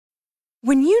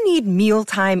When you need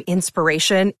mealtime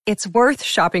inspiration, it's worth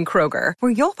shopping Kroger,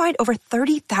 where you'll find over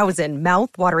 30,000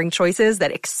 mouth-watering choices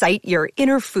that excite your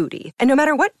inner foodie. And no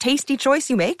matter what tasty choice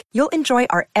you make, you'll enjoy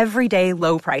our everyday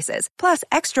low prices, plus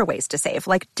extra ways to save,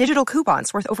 like digital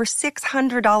coupons worth over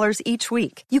 $600 each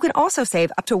week. You can also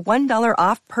save up to $1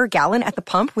 off per gallon at the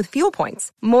pump with fuel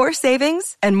points. More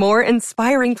savings and more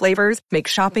inspiring flavors make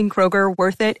shopping Kroger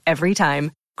worth it every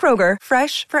time. Kroger,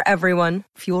 fresh for everyone.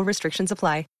 Fuel restrictions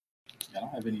apply. I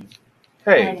don't have any.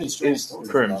 Hey, it's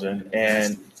Crimson,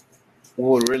 and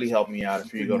what would really help me out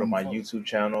if you go to my YouTube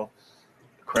channel,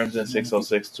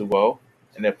 Crimson60620,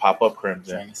 and then pop up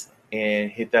Crimson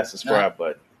and hit that subscribe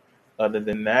button. Other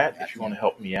than that, if you want to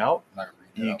help me out,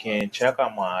 you can check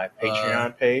out my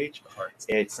Patreon page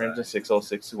at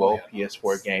Crimson60620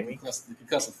 PS4 Gaming.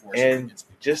 And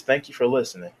just thank you for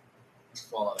listening.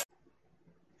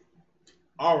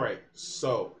 All right,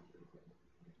 so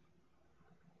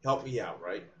help me out,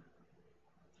 right?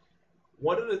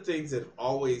 One of the things that I've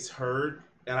always heard,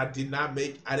 and I didn't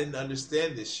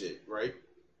understand this shit, right?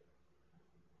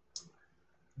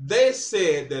 They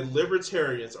said that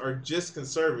libertarians are just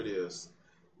conservatives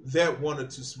that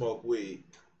wanted to smoke weed.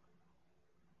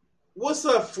 What's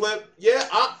up, Flip? Yeah,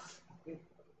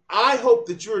 I hope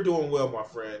that you're doing well, my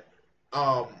friend.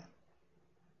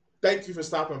 Thank you for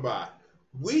stopping by.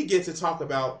 We get to talk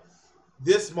about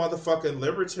this motherfucking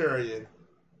libertarian,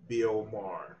 Bill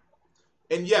Maher.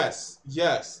 And yes,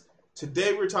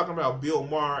 today we're talking about Bill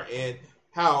Maher and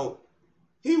how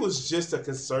he was just a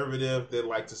conservative that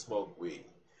liked to smoke weed.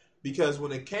 Because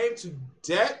when it came to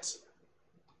debt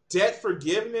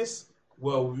forgiveness,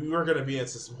 well, we were going to be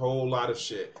into some whole lot of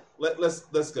shit. Let's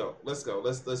go. Let's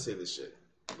hear this shit.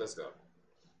 Let's go.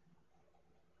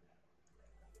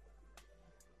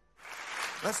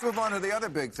 Let's move on to the other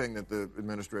big thing that the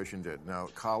administration did. Now,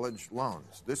 college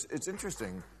loans. It's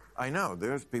interesting. I know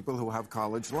there's people who have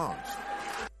college loans.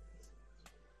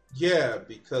 Yeah,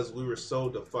 because we were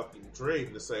sold a fucking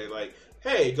dream to say, like,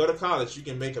 hey, go to college. You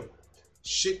can make a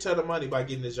shit ton of money by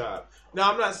getting a job.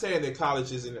 Now, I'm not saying that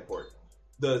college isn't important.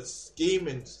 The scheme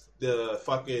and the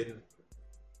fucking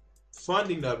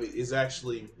funding of it is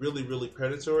actually really, really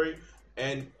predatory.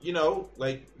 And, you know,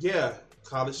 like, yeah,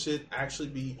 college should actually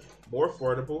be more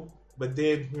affordable. But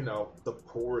then, you know, the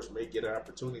poorest may get an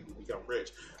opportunity to become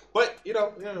rich. But, you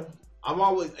know, I'm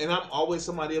always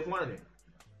somebody of learning.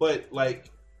 But, like,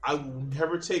 I will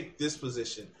never take this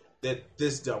position that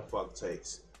this dumb fuck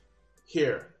takes.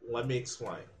 Here, let me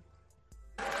explain.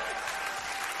 There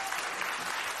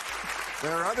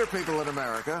are other people in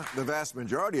America, the vast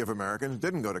majority of Americans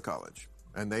didn't go to college.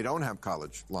 And they don't have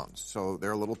college loans. So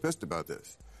they're a little pissed about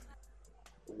this.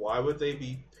 Why would they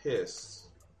be pissed?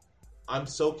 I'm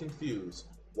so confused.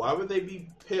 Why would they be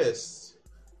pissed?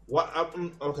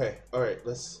 Okay, all right,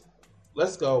 let's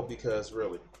go, because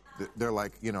really. They're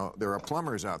like, you know, there are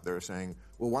plumbers out there saying,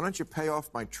 well, why don't you pay off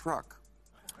my truck?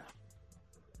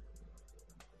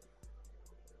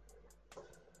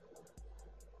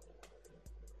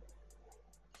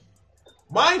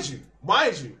 Mind you,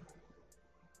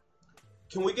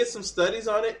 can we get some studies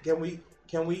on it? Can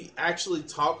we actually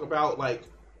talk about, like,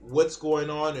 what's going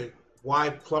on and why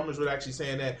plumbers were actually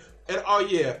saying that? And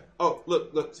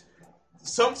look.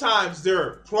 Sometimes there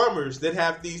are plumbers that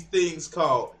have these things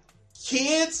called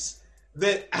kids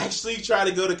that actually try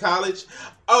to go to college.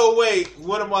 Oh, wait,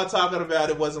 what am I talking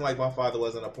about? It wasn't like my father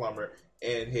wasn't a plumber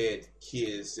and had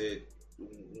kids that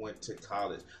went to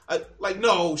college.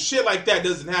 No, shit like that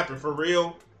doesn't happen for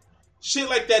real. Shit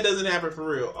like that doesn't happen for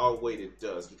real. Oh, wait, it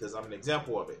does, because I'm an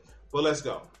example of it. But let's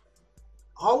go.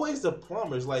 Always the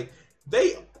plumbers, like,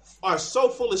 they are so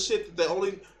full of shit that they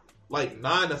only, like,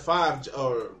 9 to 5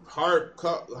 or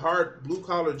hard blue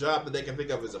collar job that they can think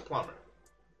of as a plumber.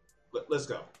 Let's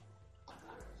go.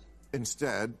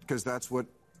 Instead, because that's what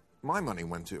my money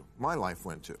went to, my life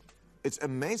went to. It's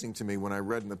amazing to me when I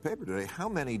read in the paper today how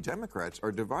many Democrats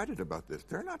are divided about this.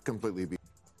 They're not completely.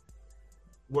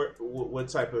 What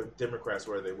type of Democrats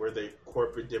were they? Were they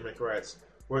corporate Democrats?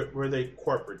 Were they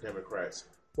corporate Democrats?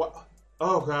 What?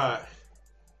 Oh, God.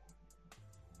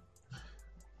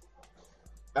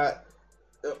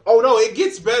 No, it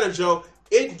gets better, Joe.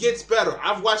 It gets better.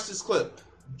 I've watched this clip.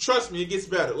 Trust me, it gets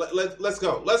better. Let's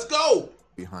go. Let's go.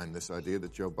 Behind this idea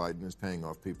that Joe Biden is paying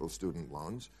off people's student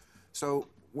loans. So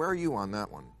where are you on that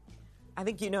one? I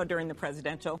think during the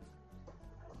presidential.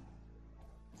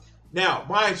 Now,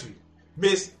 mind you,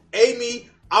 Miss Amy,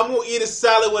 I'm gonna eat a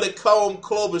salad with a comb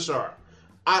Klobuchar.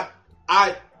 I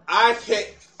can't.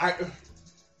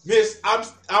 Miss,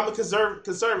 I'm a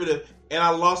conservative, and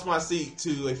I lost my seat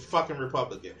to a fucking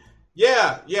Republican.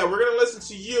 Yeah, we're gonna listen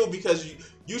to you because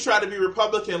you try to be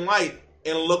Republican light,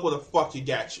 and look where the fuck you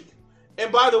got you.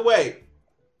 And by the way,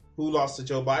 who lost to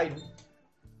Joe Biden?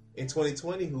 In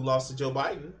 2020, who lost to Joe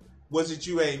Biden? Was it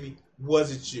you, Amy?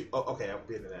 Was it you? Oh, okay, I'm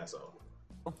being an asshole.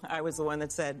 I was the one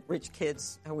that said rich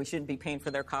kids, we shouldn't be paying for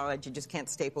their college. You just can't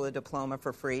staple a diploma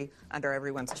for free under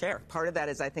everyone's chair. Part of that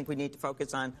is I think we need to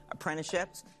focus on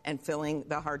apprenticeships and filling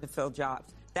the hard-to-fill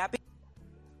jobs.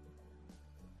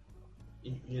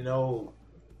 You know,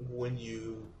 when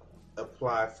you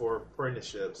apply for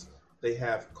apprenticeships, they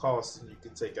have costs and you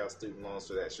can take out student loans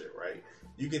for that shit, right?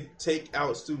 You can take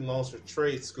out student loans for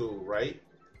trade school, right?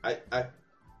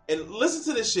 And listen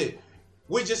to this shit.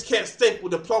 We just can't staple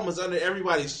diplomas under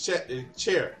everybody's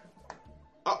chair.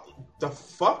 The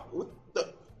fuck?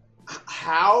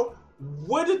 How?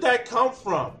 Where did that come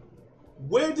from?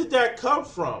 Where did that come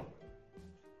from?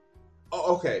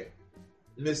 Oh, okay.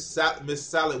 Miss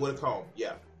Sally Whitcomb.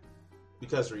 Yeah.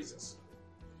 Because reasons.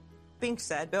 Being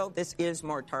said, Bill, this is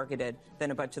more targeted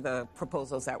than a bunch of the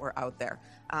proposals that were out there.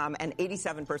 And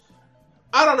 87%.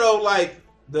 I don't know, like,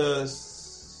 the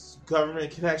government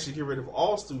can actually get rid of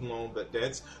all student loan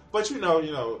debts, but you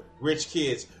know, rich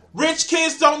kids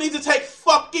don't need to take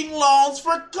fucking loans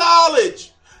for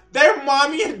college. Their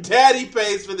mommy and daddy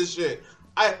pays for this shit.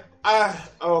 Oh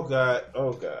god.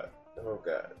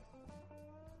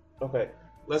 Okay,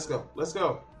 let's go.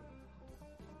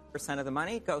 Percent of the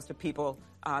money goes to people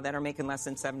that are making less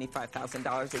than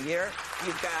 $75,000 a year.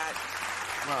 You've got.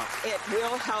 Well, it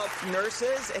will help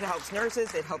nurses. It helps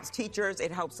nurses. It helps teachers.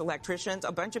 It helps electricians.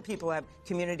 A bunch of people have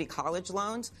community college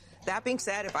loans. That being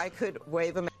said, if I could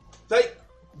waive them.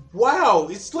 Wow.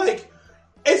 It's like,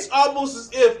 it's almost as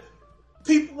if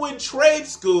people in trade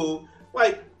school,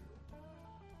 like,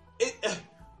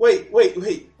 wait.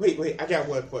 I got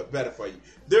one better for you.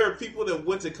 There are people that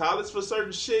went to college for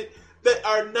certain shit that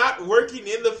are not working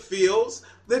in the fields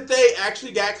that they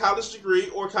actually got college degree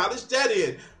or college debt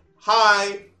in.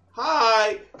 Hi.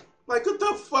 Like, what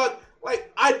the fuck?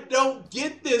 Like, I don't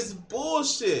get this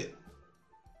bullshit.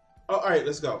 Oh, all right,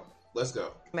 let's go.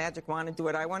 Magic want to do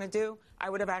what I want to do, I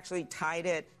would have actually tied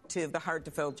it to the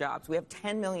hard-to-fill jobs. We have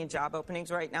 10 million job openings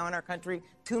right now in our country.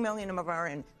 2 million of them are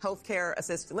in healthcare,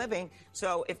 assisted living.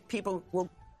 So if people will...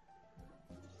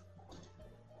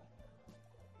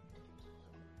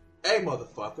 Hey,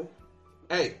 motherfucker.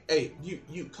 Hey, you,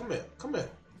 come here.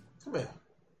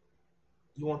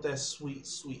 You want that sweet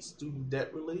student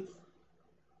debt relief?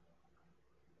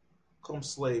 Come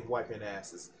slave wiping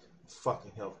asses in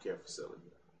fucking healthcare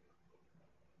facility.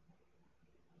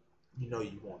 You know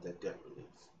you want that debt relief.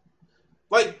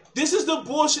 Like, this is the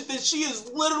bullshit that she is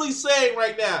literally saying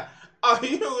right now.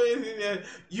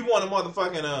 You want a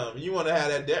motherfucking, you want to have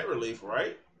that debt relief,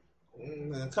 right?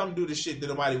 Come do the shit that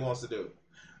nobody wants to do.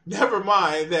 Never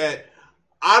mind that,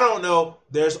 I don't know,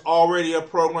 there's already a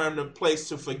program in place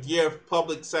to forgive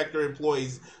public sector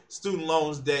employees student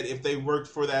loans debt if they worked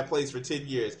for that place for 10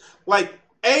 years. Like,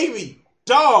 Amy,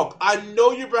 dog, I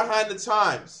know you're behind the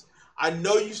times. I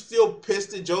know you still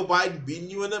pissed at Joe Biden beating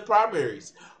you in the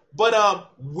primaries.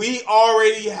 But we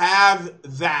already have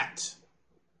that.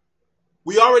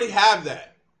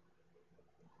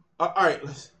 All right,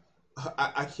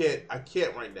 I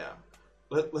can't right now.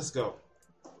 Let's go.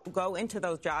 Go into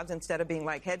those jobs instead of being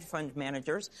like hedge fund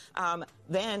managers,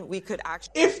 then we could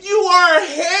actually... If you are a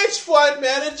hedge fund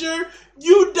manager,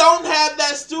 you don't have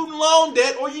that student loan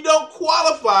debt or you don't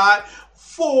qualify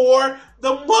for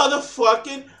the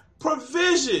motherfucking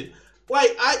provision.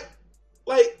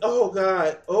 Oh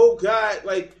God,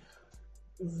 like,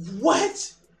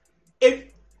 what?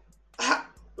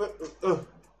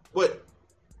 What?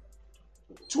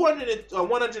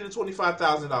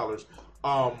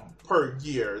 $125,000 per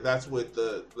year. That's what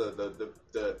the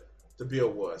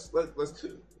bill was.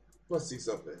 Let's see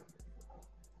something.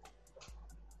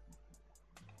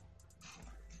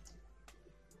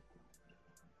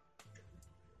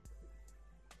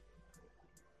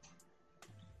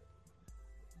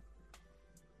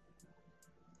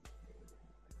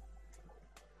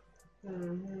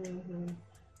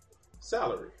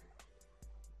 Salary.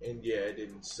 And yeah, it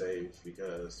didn't save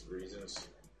because reasons.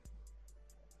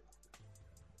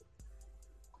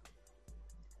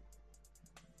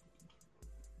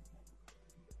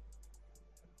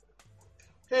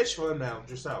 Hedge fund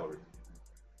manager salary.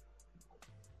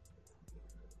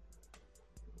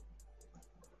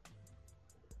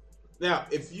 Now,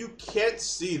 if you can't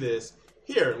see this,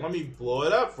 here, let me blow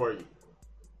it up for you.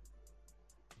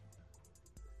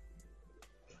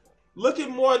 Look at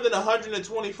more than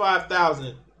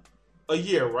 $125,000 a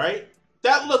year, right?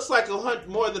 That looks like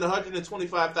more than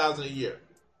 $125,000 a year.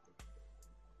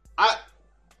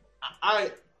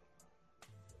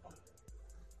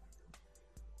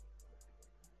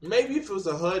 Maybe if it was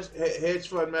a hedge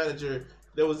fund manager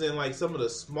that was in like some of the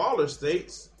smaller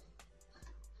states,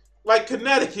 like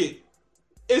Connecticut,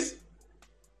 it's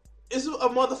a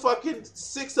motherfucking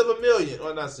 1/6 of a million,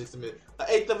 or not 1/6 of a million,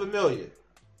 1/8 of a million.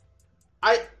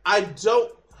 I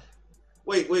don't.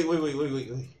 Wait.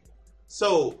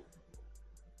 So,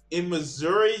 in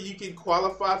Missouri, you can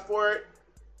qualify for it.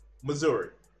 Missouri.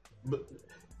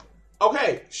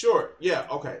 Okay, sure. Yeah.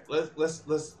 Okay.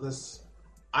 Let's.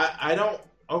 I don't.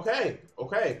 Okay.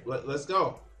 Let's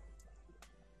go.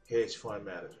 Hedge fund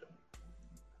manager.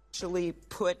 Actually,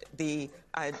 put the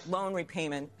loan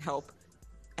repayment help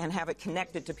and have it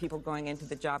connected to people going into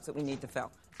the jobs that we need to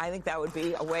fill. I think that would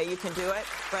be a way you can do it,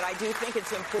 but I do think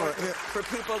it's important for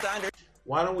people to understand.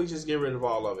 Why don't we just get rid of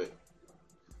all of it?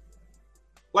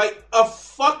 Like, a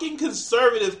fucking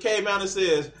conservative came out and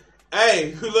says,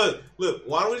 hey, look,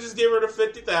 why don't we just get rid of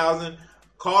 $50,000,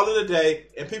 call it a day,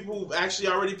 and people who've actually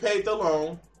already paid the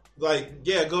loan, like,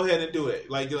 yeah, go ahead and do it.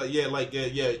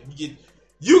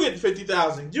 You get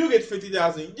 50,000, you get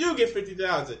 50,000, you get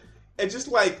 50,000. And just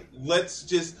like, let's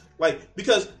just, like,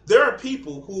 because there are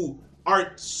people who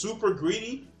aren't super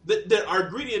greedy, that are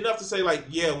greedy enough to say, like,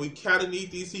 yeah, we kind of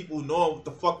need these people who know what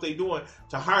the fuck they doing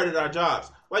to hire at our jobs.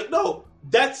 Like, no,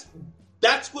 that's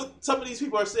what some of these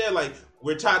people are saying, like,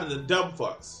 we're tired of the dumb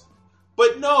fucks.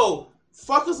 But no,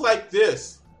 fuckers like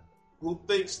this, who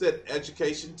thinks that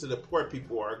education to the poor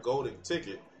people are a golden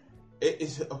ticket,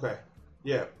 it's, okay,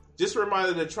 yeah. Just a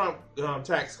reminder that Trump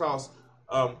tax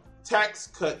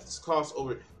cuts cost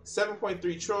over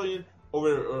 $7.3 trillion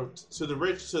over to the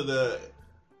rich to the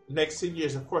next 10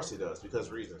 years. Of course he does, because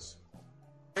reasons.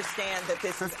 Understand that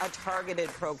this is a targeted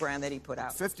program that he put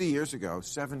out. 50 years ago,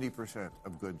 70%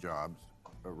 of good jobs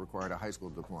required a high school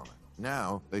diploma.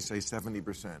 Now they say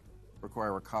 70%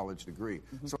 require a college degree.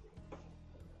 Mm-hmm. So.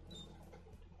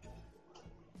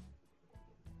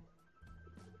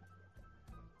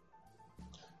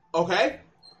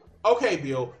 Okay,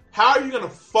 Bill. How are you gonna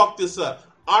fuck this up?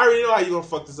 I already know how you're gonna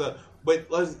fuck this up.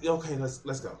 But let's go.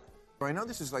 I know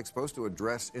this is like supposed to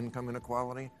address income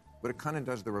inequality, but it kind of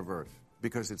does the reverse,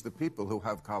 because it's the people who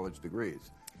have college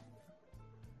degrees.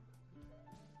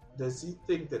 Does he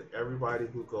think that everybody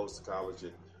who goes to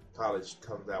college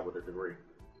comes out with a degree?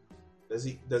 Does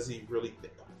he really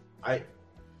think?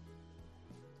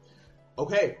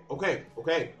 Okay.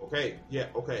 Yeah,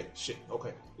 okay. Shit.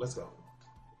 Okay, let's go.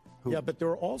 Yeah, but there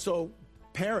are also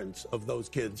parents of those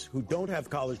kids who don't have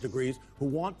college degrees who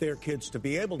want their kids to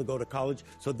be able to go to college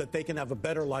so that they can have a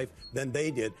better life than they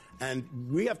did. And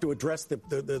we have to address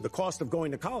the cost of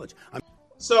going to college.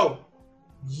 So,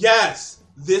 yes,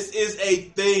 this is a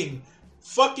thing.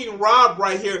 Fucking Rob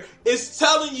right here is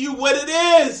telling you what it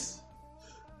is.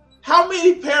 How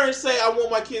many parents say, I want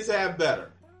my kids to have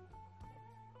better?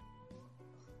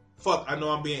 Fuck, I know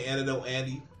I'm being Antidote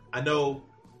Andy. I know.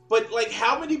 But, like,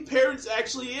 how many parents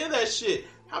actually in that shit?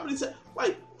 How many times?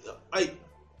 Like,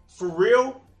 for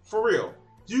real?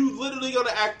 You literally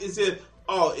gonna act as if,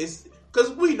 it's...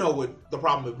 Because we know what the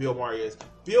problem with Bill Maher is.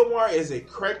 Bill Maher is a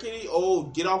crackety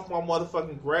old, get off my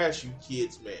motherfucking grass, you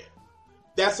kids, man.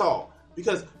 That's all.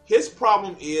 Because his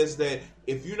problem is that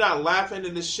if you're not laughing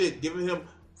at this shit, giving him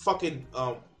fucking,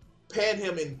 paying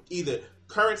him in either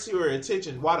currency or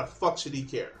attention, why the fuck should he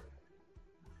care?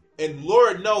 And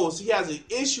Lord knows he has an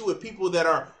issue with people that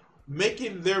are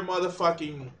making their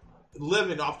motherfucking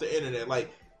living off the internet.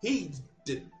 Like, he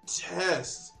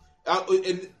detests,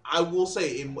 and I will say,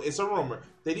 it's a rumor,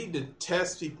 that he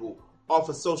detests people off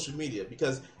of social media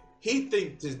because he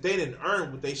thinks that they didn't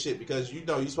earn what they shit because, you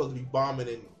know, you're supposed to be bombing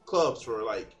in clubs for,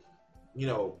 like,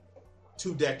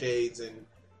 2 decades and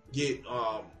get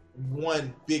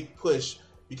one big push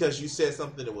because you said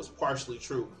something that was partially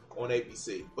true on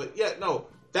ABC. But yeah, no.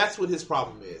 That's what his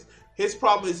problem is. His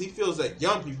problem is he feels that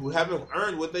young people haven't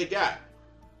earned what they got.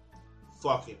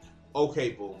 Fucking okay,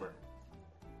 boomer.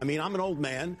 I mean, I'm an old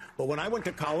man, but when I went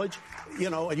to college, at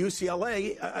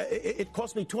UCLA, it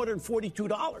cost me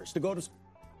 $242 to go to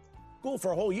school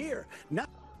for a whole year. Now,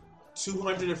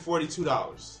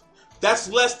 $242. That's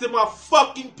less than my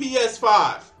fucking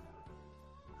PS5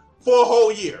 for a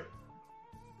whole year.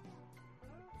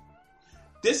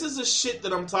 This is the shit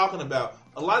that I'm talking about.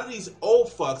 A lot of these old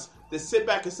fucks that sit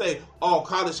back and say,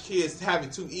 college kids have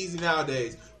it too easy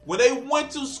nowadays. When they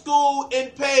went to school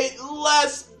and paid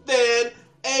less than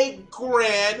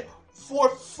 $1,000 for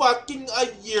fucking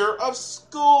a year of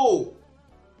school.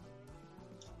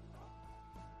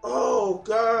 Oh,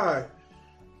 God.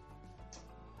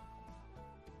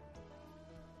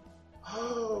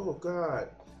 Oh, God.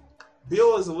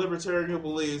 Bill is a libertarian who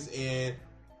believes in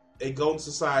in golden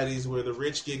societies where the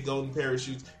rich get golden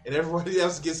parachutes and everybody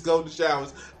else gets golden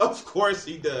showers. Of course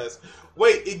he does.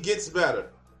 Wait, it gets better.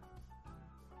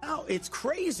 Now, it's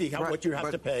crazy what you have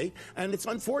to pay, and it's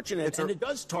unfortunate, and it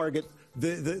does target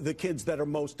the kids that are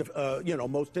most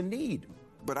in need.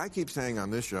 But I keep saying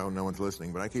on this show, no one's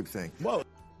listening, but I keep saying, well,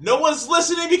 no one's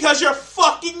listening because you're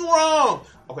fucking wrong.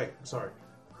 Okay, I'm sorry.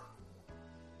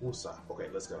 We'll stop. Okay,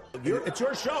 let's go. It's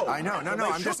your show. I know. No.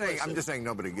 I'm just saying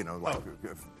nobody,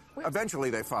 eventually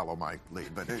they follow my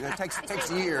lead, but it takes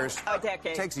years. A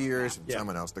decade. It takes years for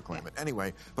someone else to claim it.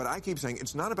 Anyway, but I keep saying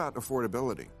it's not about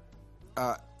affordability.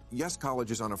 Yes,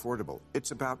 college is unaffordable.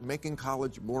 It's about making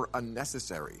college more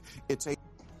unnecessary.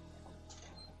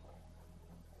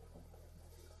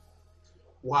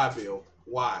 Why, Bill?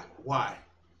 Why?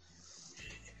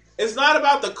 It's not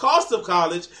about the cost of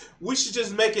college. We should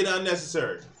just make it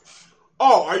unnecessary.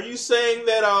 Oh, are you saying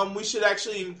that we should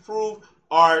actually improve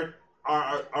our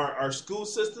school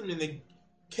system in the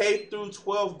K through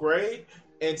 12th grade,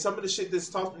 and some of the shit that's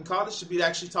taught in college should be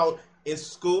actually taught in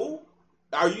school?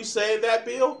 Are you saying that,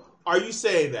 Bill? Are you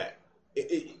saying that?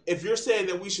 If you're saying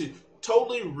that we should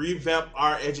totally revamp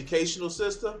our educational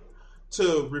system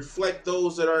to reflect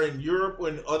those that are in Europe or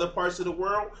in other parts of the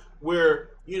world where,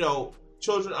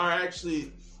 children are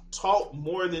actually taught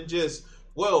more than just,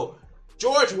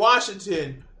 George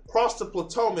Washington crossed the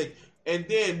Potomac and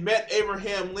then met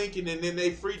Abraham Lincoln and then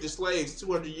they freed the slaves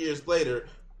 200 years later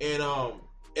and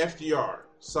FDR,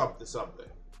 something.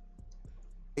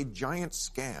 A giant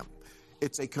scam.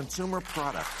 It's a consumer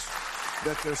product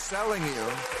that they're selling you.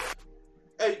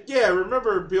 Hey, yeah,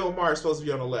 remember Bill Maher is supposed to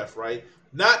be on the left, right?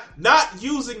 Not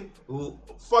using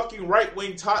fucking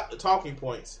right-wing talking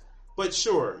points. But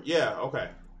sure, yeah,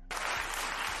 okay.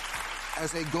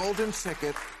 As a golden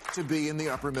ticket to be in the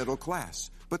upper middle class.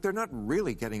 But they're not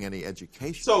really getting any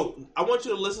education. So, I want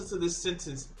you to listen to this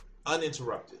sentence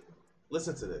uninterrupted.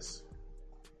 Listen to this.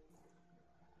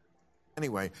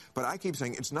 Anyway, but I keep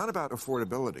saying it's not about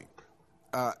affordability.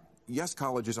 Yes,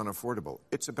 college is unaffordable.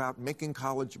 It's about making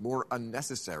college more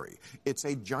unnecessary. It's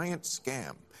a giant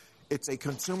scam. It's a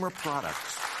consumer product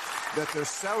that they're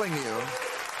selling you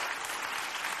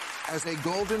as a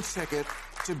golden ticket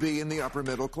to be in the upper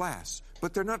middle class.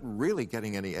 But they're not really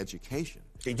getting any education.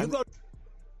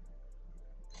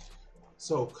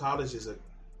 So college is a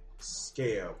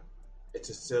scam. It's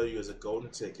to sell you as a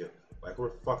golden ticket. Like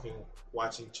we're fucking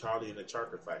watching Charlie in the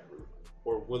Chocolate Factory.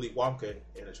 Or Willy Wonka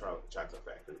in a Chocolate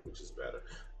Factory, which is better.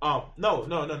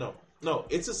 No.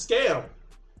 It's a scam.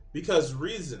 Because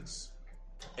reasons.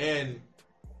 And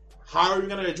how are we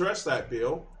going to address that,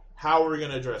 Bill? How are we going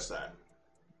to address that?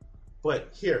 But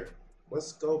here,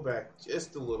 let's go back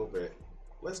just a little bit.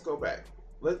 Let's go back.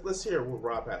 Let's hear what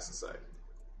Rob has to say.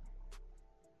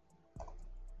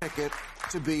 Ticket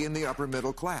to be in the upper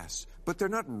middle class, but they're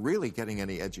not really getting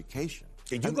any education.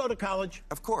 Did you go to college?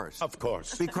 Of course. Of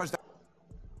course. Because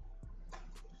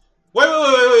Wait.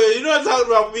 You're not talking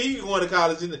about me going to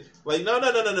college. Like, no.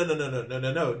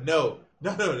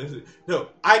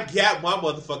 I got my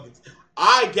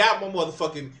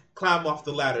motherfucking climb off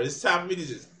the ladder. It's time for me to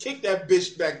just kick that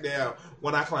bitch back down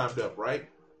when I climbed up, right?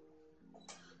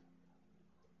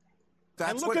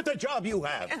 And look at the job you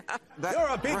have. You're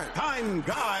a big-time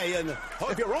guy and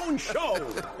of your own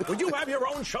show. Would you have your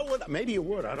own show? Maybe you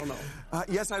would. I don't know.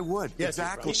 Yes, I would. Yes,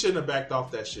 exactly. He shouldn't have backed off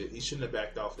that shit.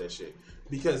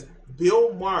 Because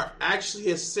Bill Maher actually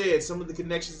has said some of the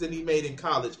connections that he made in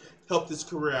college helped his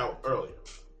career out earlier.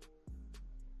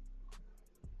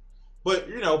 But,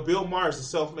 Bill Maher is a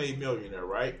self-made millionaire,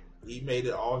 right? He made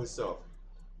it all himself.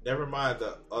 Never mind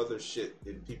the other shit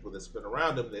and people that's been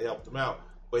around him that helped him out.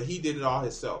 But he did it all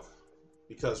himself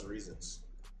because of reasons.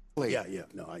 Yeah.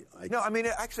 No,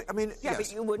 yes.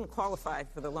 But you wouldn't qualify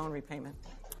for the loan repayment.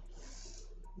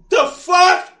 The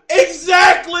fuck?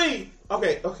 Exactly!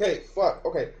 Okay, fuck.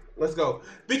 Okay, let's go.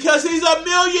 Because he's a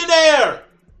millionaire!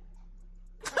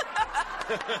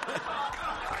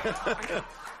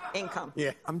 Income.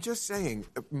 Yeah. I'm just saying,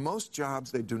 most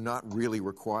jobs they do not really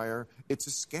require. It's a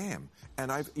scam. And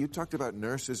you talked about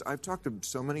nurses. I've talked to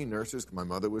so many nurses. My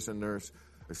mother was a nurse.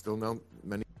 I still know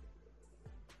many.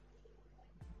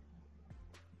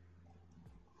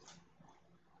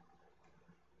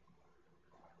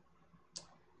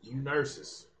 You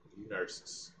nurses.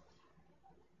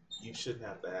 You shouldn't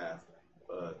have to have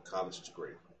a college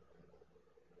degree.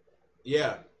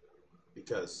 Yeah,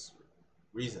 because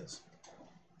reasons.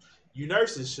 You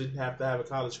nurses shouldn't have to have a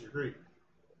college degree.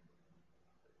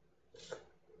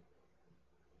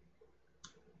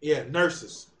 Yeah,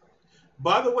 nurses.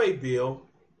 By the way, Bill,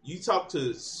 you talk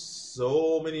to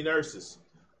so many nurses.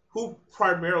 Who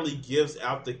primarily gives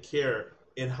out the care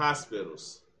in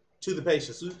hospitals to the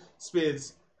patients, who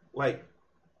spends like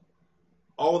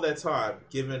all that time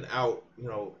giving out,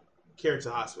 care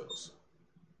to hospitals.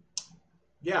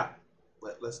 Yeah,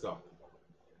 let's go.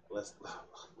 Let's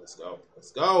go.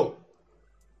 Let's go.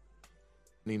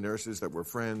 Any nurses that were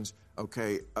friends,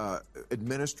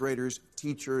 administrators,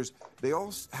 teachers, they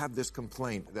all have this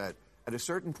complaint that at a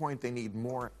certain point they need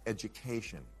more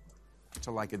education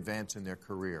to advance in their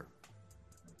career.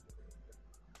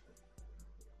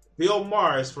 Bill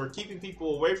Maher is for keeping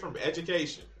people away from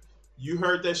education. You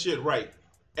heard that shit right.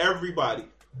 Everybody.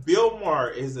 Bill Maher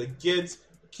is against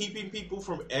keeping people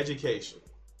from education.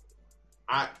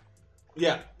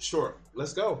 Yeah, sure.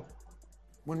 Let's go.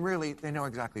 When really, they know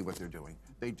exactly what they're doing.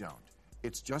 They don't.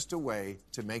 It's just a way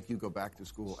to make you go back to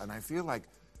school. And I feel like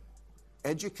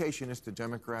education is to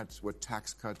Democrats what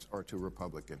tax cuts are to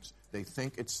Republicans. They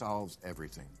think it solves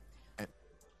everything.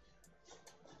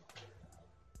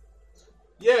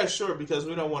 Yeah, sure, because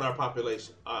we don't want our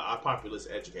populace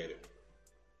educated.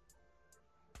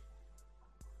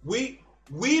 We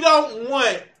don't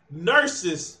want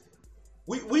nurses.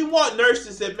 We want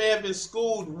nurses that may have been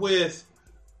schooled with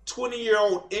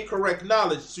 20-year-old incorrect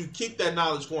knowledge to keep that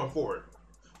knowledge going forward.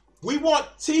 We want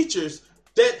teachers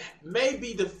that may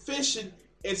be deficient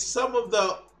in some of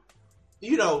the,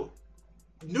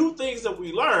 new things that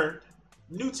we learned,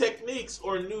 new techniques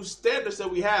or new standards that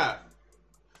we have.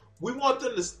 We want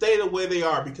them to stay the way they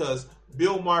are because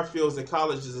Bill Maher feels that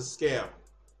college is a scam.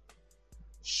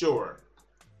 Sure.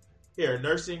 Here,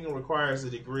 nursing requires a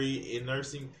degree in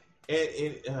nursing,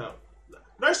 and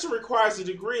nursing requires a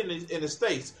degree in the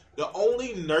States. The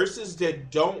only nurses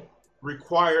that don't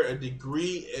require a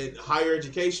degree in higher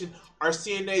education are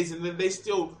CNAs, and then they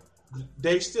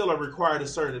still are required a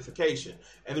certification.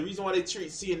 And the reason why they treat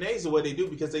CNAs the way they do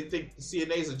because they think the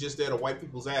CNAs are just there to wipe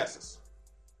people's asses.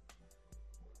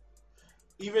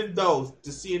 Even though the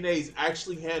CNAs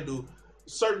actually handle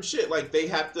certain shit, like they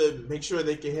have to make sure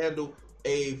they can handle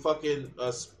a fucking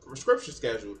prescription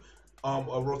schedule,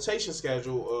 a rotation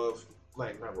schedule of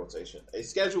a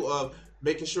schedule of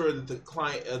making sure that the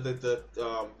client, that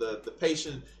the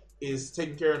patient is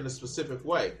taken care of in a specific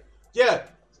way. Yeah,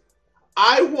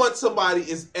 I want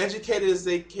somebody as educated as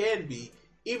they can be,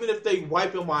 even if they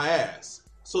wiping my ass,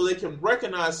 so they can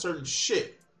recognize certain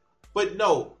shit. But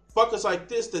no, fuckers like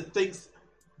this that thinks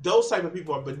those type of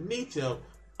people are beneath him.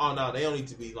 Oh no, they don't need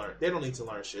to be learned. They don't need to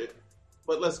learn shit.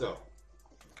 But let's go.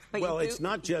 Well, it's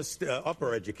not just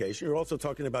upper education. You're also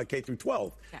talking about K through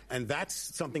 12. Yeah. And that's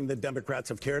something that Democrats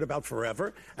have cared about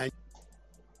forever. And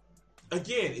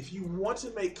again, if you want to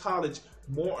make college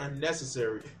more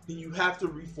unnecessary, then you have to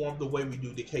reform the way we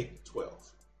do the K through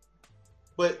 12.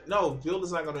 But no, Bill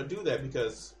is not going to do that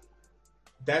because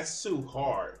that's too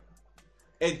hard.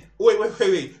 And wait.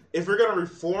 If we're going to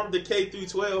reform the K through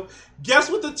 12, guess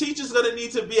what the teacher's going to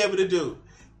need to be able to do?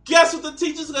 Guess what the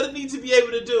teacher's going to need to be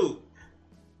able to do?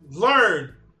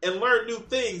 Learn new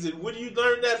things. And where do you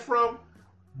learn that from?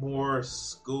 More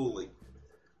schooling.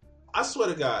 I swear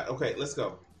to God. Okay, let's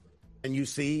go. And you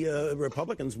see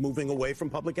Republicans moving away from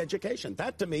public education.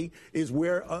 That, to me, is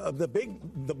where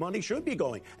the money should be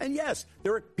going. And yes,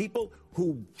 there are people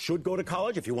who should go to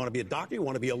college. If you want to be a doctor, you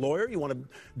want to be a lawyer, you want to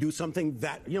do something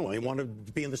that, you want to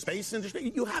be in the space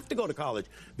industry, you have to go to college.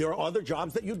 There are other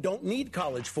jobs that you don't need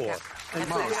college for. Yeah. And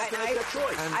so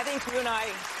I think you and I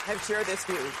have shared this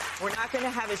view. We're not going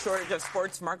to have a shortage of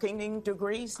sports marketing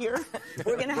degrees here.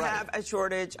 We're going to have a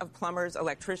shortage of plumbers,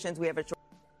 electricians. We have a shortage.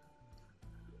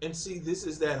 And see, this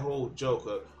is that whole joke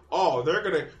of, they're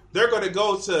gonna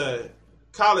go to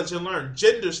college and learn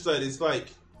gender studies. Like,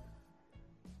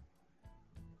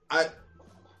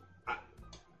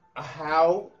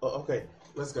 how? Okay,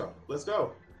 let's go.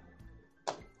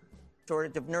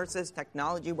 Shortage of nurses,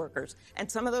 technology workers, and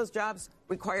some of those jobs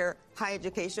require high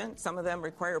education. Some of them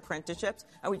require apprenticeships,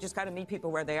 and we just got to meet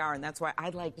people where they are. And that's why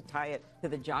I'd like to tie it to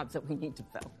the jobs that we need to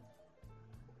fill.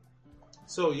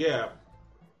 So yeah.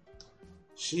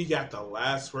 She got the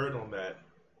last word on that,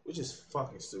 which is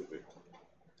fucking stupid.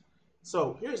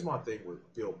 So here's my thing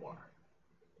with Bill Maher.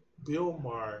 Bill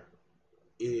Maher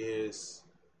is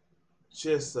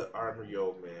just an ornery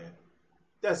old man.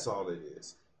 That's all it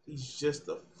is. He's just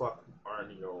a fucking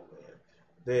ornery old man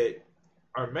that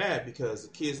are mad because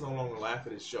the kids no longer laugh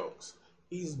at his jokes.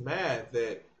 He's mad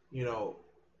that, well,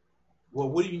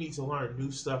 what do you need to learn new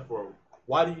stuff for?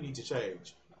 Why do you need to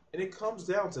change? And it comes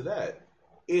down to that.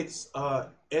 It's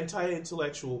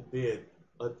anti-intellectual bid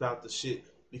about the shit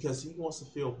because he wants to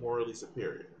feel morally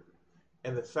superior.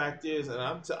 And the fact is, and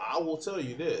I will tell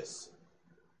you this,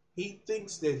 he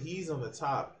thinks that he's on the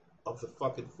top of the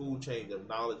fucking food chain of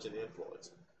knowledge and influence.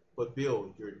 But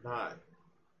Bill, you're not.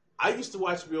 I used to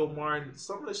watch Bill Maher, and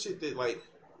some of the shit that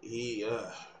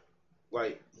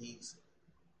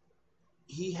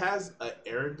he has an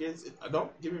arrogance.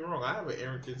 Don't get me wrong, I have an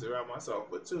arrogance around myself,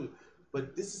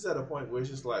 but this is at a point where it's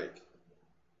just like,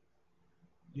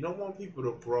 you don't want people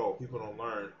to grow, people to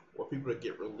learn, or people to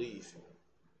get relief,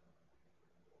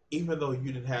 even though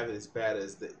you didn't have it as bad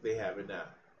as they have it now.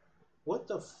 What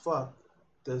the fuck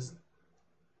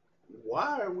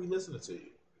why are we listening to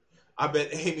you? I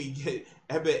bet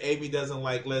Amy doesn't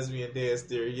like lesbian dance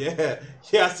theory. Yeah,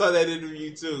 I saw that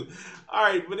interview too. All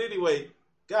right, but anyway,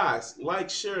 guys, like,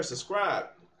 share, subscribe.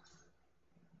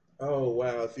 Oh,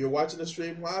 wow. If you're watching the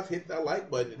stream live, hit that like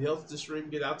button. It helps the stream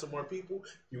get out to more people.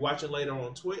 If you're watching later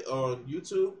on on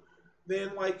YouTube,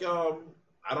 then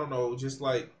I don't know, just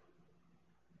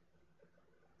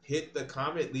hit the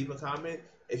comment, leave a comment.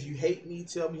 If you hate me,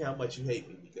 tell me how much you hate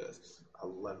me, because I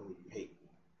love it when you hate me.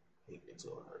 Hate me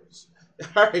until it hurts.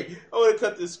 All right, I want to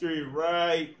cut this screen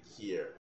right here.